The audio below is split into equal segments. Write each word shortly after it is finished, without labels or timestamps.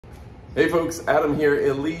Hey folks, Adam here,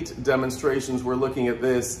 Elite Demonstrations. We're looking at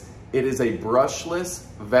this. It is a brushless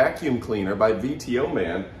vacuum cleaner by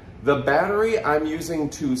VTOMAN. The battery I'm using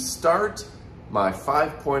to start my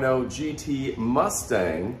 5.0 GT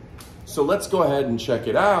Mustang. So let's go ahead and check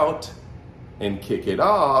it out and kick it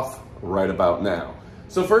off right about now.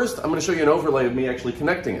 So first, I'm gonna show you an overlay of me actually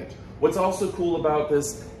connecting it. What's also cool about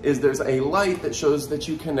this is there's a light that shows that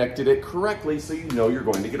you connected it correctly so you know you're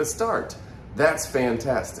going to get a start. That's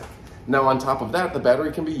fantastic. Now on top of that, the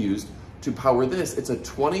battery can be used to power this. It's a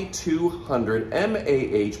 2200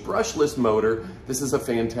 mAh brushless motor. This is a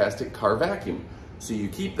fantastic car vacuum. So you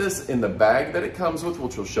keep this in the bag that it comes with,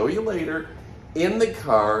 which we'll show you later. In the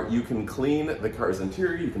car, you can clean the car's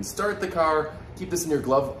interior, you can start the car, keep this in your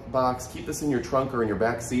glove box, keep this in your trunk or in your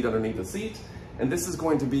back seat underneath the seat, and this is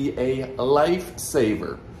going to be a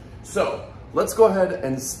lifesaver. So let's go ahead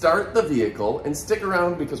and start the vehicle and stick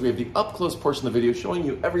around because we have the up close portion of the video showing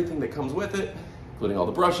you everything that comes with it, including all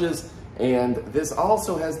the brushes, and this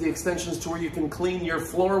also has the extensions to where you can clean your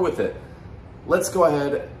floor with it. Let's go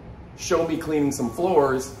ahead, show me cleaning some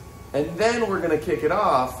floors, and then we're gonna kick it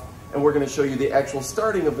off and we're gonna show you the actual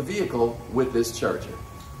starting of the vehicle with this charger.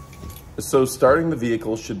 So starting the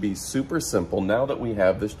vehicle should be super simple now that we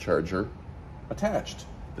have this charger attached.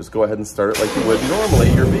 Just go ahead and start it like you would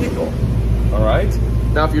normally your vehicle. All right,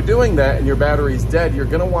 now if you're doing that and your battery's dead, you're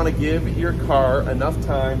gonna wanna give your car enough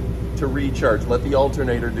time to recharge. Let the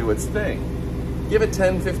alternator do its thing. Give it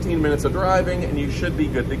 10-15 minutes of driving and you should be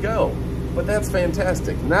good to go. But that's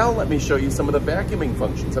fantastic. Now let me show you some of the vacuuming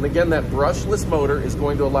functions. And again, that brushless motor is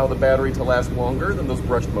going to allow the battery to last longer than those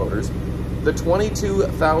brushed motors. The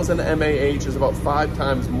 22,000 mAh is about 5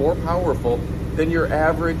 times more powerful than your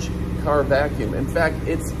average car vacuum. In fact,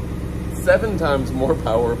 it's 7 times more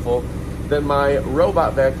powerful than my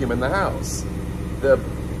robot vacuum in the house. The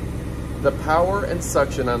power and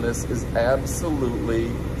suction on this is absolutely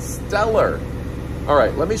stellar. All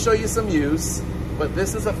right, let me show you some use, but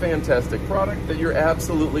this is a fantastic product that you're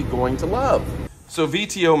absolutely going to love. So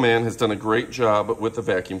VTOMAN has done a great job with the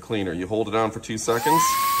vacuum cleaner. You hold it on for 2 seconds.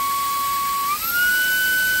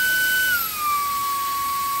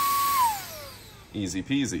 Easy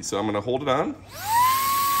peasy. So I'm gonna hold it on,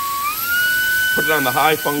 put it on the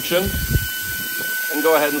high function, and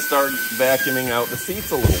go ahead and start vacuuming out the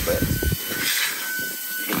seats a little bit.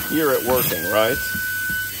 You can hear it working, right?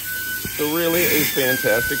 So really a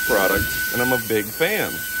fantastic product, and I'm a big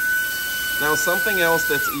fan. Now something else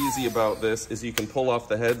that's easy about this is you can pull off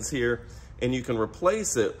the heads here, and you can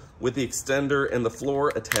replace it with the extender and the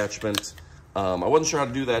floor attachment. I wasn't sure how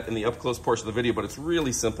to do that in the up close portion of the video, but it's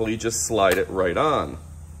really simple. You just slide it right on.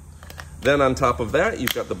 Then on top of that,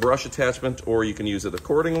 you've got the brush attachment, or you can use it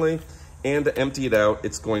accordingly. And to empty it out,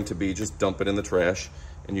 it's going to be just dump it in the trash,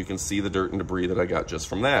 and you can see the dirt and debris that I got just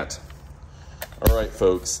from that. All right,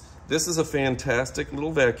 folks, this is a fantastic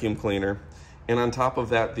little vacuum cleaner. And on top of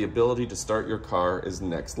that, the ability to start your car is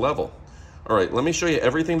next level. All right, let me show you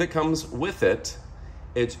everything that comes with it.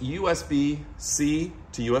 It's USB-C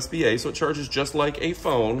to USB-A, so it charges just like a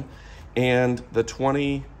phone. And the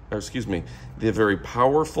the very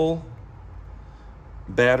powerful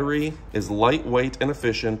battery is lightweight and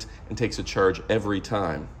efficient and takes a charge every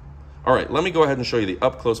time. All right, let me go ahead and show you the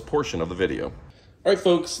up close portion of the video. All right,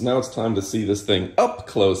 folks, now it's time to see this thing up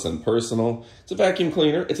close and personal. It's a vacuum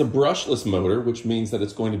cleaner. It's a brushless motor, which means that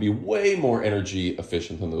it's going to be way more energy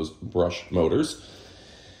efficient than those brush motors.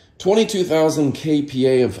 22,000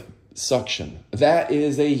 kPa of suction. That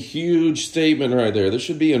is a huge statement right there. This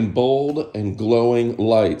should be in bold and glowing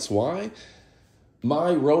lights. Why?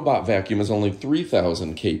 My robot vacuum is only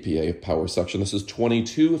 3,000 kPa of power suction. This is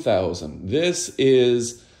 22,000. This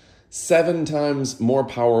is 7 times more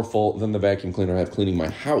powerful than the vacuum cleaner I have cleaning my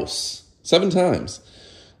house. 7 times.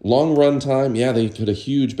 Long run time. Yeah, they put a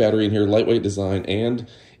huge battery in here, lightweight design, and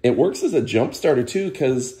it works as a jump starter too,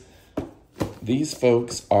 because these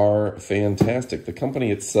folks are fantastic. The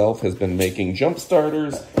company itself has been making jump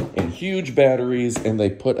starters and huge batteries, and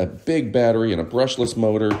they put a big battery and a brushless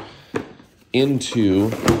motor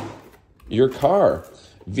into your car.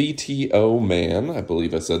 VTOMAN, I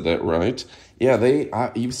believe I said that right.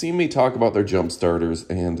 Yeah, you've seen me talk about their jump starters,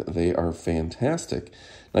 and they are fantastic.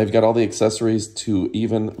 Now you've got all the accessories to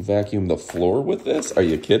even vacuum the floor with this. Are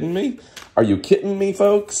you kidding me? Are you kidding me,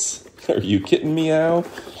 folks? Are you kidding me, Al?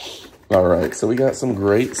 All right, so we got some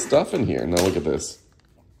great stuff in here. Now look at this.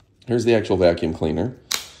 Here's the actual vacuum cleaner.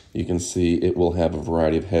 You can see it will have a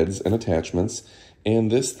variety of heads and attachments,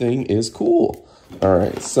 and this thing is cool. All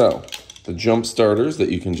right, so the jump starters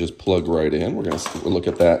that you can just plug right in. We're gonna look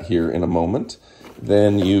at that here in a moment.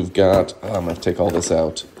 Then you've got, I'm gonna take all this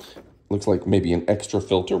out. looks like maybe an extra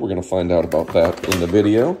filter. We're going to find out about that in the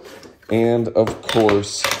video. And of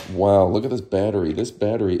course, wow, look at this battery. This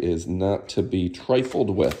battery is not to be trifled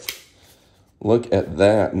with. Look at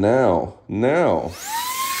that. Now,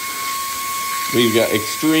 we've got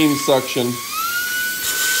extreme suction.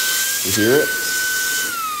 You hear it?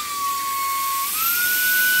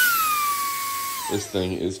 This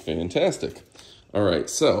thing is fantastic. All right,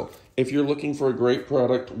 so if you're looking for a great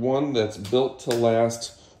product, one that's built to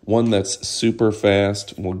last, one that's super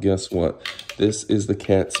fast, well, guess what? This is the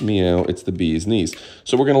cat's meow. It's the bee's knees.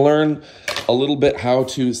 So we're going to learn a little bit how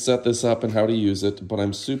to set this up and how to use it, but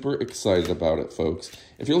I'm super excited about it, folks.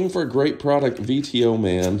 If you're looking for a great product,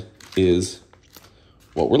 VTOMAN is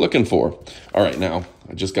what we're looking for. All right, now,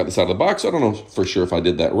 I just got this out of the box. So I don't know for sure if I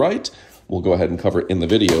did that right. We'll go ahead and cover it in the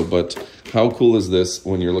video, but how cool is this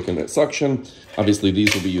when you're looking at suction? Obviously,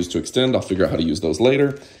 these will be used to extend. I'll figure out how to use those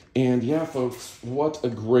later. And yeah, folks, what a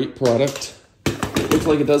great product. It looks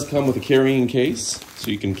like it does come with a carrying case, so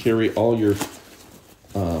you can carry all your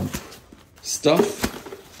stuff,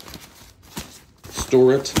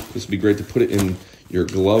 store it. This would be great to put it in your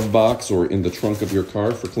glove box or in the trunk of your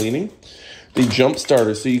car for cleaning. The jump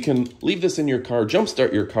starter, so you can leave this in your car,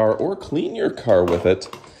 jumpstart your car, or clean your car with it.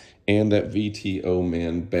 And that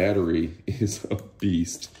VTOMAN battery is a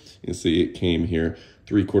beast. You see it came here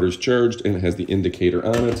 3/4 charged and it has the indicator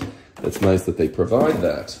on it. It's nice that they provide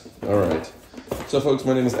that. All right. So folks,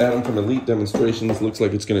 my name is Adam from Elite Demonstrations. Looks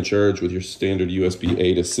like it's going to charge with your standard USB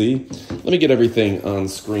A to C. Let me get everything on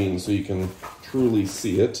screen so you can truly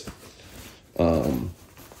see it.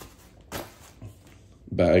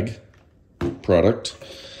 Bag product.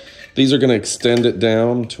 These are going to extend it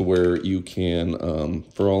down to where you can,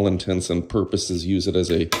 for all intents and purposes, use it as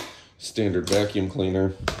a standard vacuum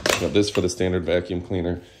cleaner. Got this for the standard vacuum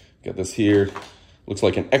cleaner. Got this here. Looks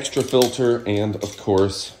like an extra filter, and of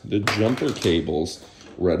course, the jumper cables,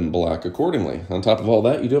 red and black accordingly. On top of all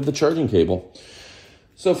that, you do have the charging cable.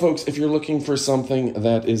 So folks, if you're looking for something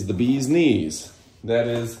that is the bee's knees, that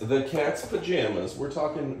is the cat's pajamas, we're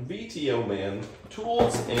talking VTOMAN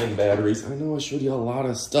tools and batteries. I know I showed you a lot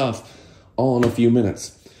of stuff all in a few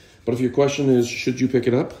minutes. But if your question is, should you pick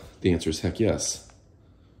it up? The answer is heck yes.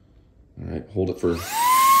 All right, hold it for a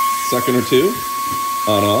second or two.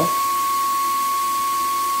 On, off.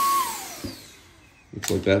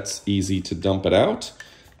 Looks like that's easy to dump it out.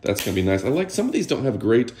 That's going to be nice. I like some of these don't have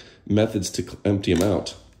great methods to empty them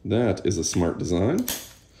out. That is a smart design.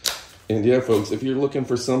 And yeah, folks, if you're looking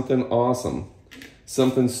for something awesome,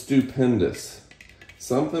 something stupendous,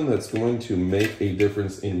 something that's going to make a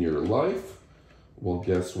difference in your life, well,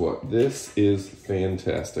 guess what? This is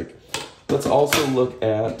fantastic. Let's also look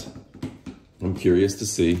at, I'm curious to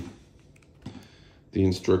see, the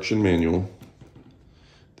instruction manual.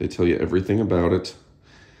 They tell you everything about it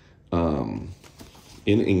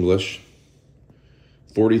in English,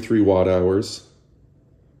 43 watt hours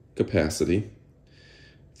capacity.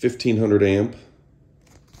 1500 amp,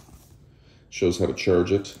 shows how to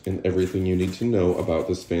charge it and everything you need to know about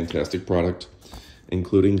this fantastic product,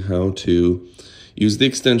 including how to use the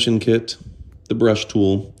extension kit, the brush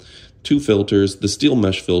tool, 2 filters, the steel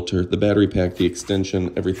mesh filter, the battery pack, the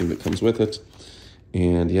extension, everything that comes with it.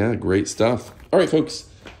 And yeah, great stuff. All right, folks,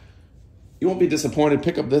 you won't be disappointed.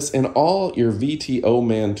 Pick up this and all your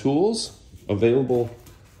VTOMAN tools available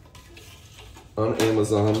on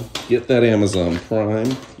Amazon. Get that Amazon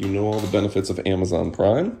Prime. You know all the benefits of Amazon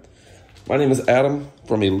Prime. My name is Adam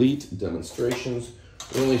from Elite Demonstrations.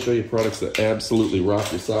 We only show you products that absolutely rock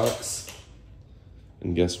your socks.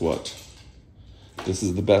 And guess what? This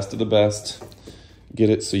is the best of the best. Get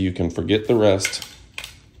it so you can forget the rest.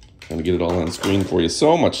 Trying to get it all on screen for you.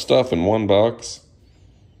 So much stuff in one box.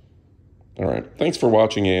 All right. Thanks for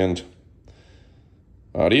watching and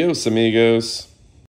adios, amigos.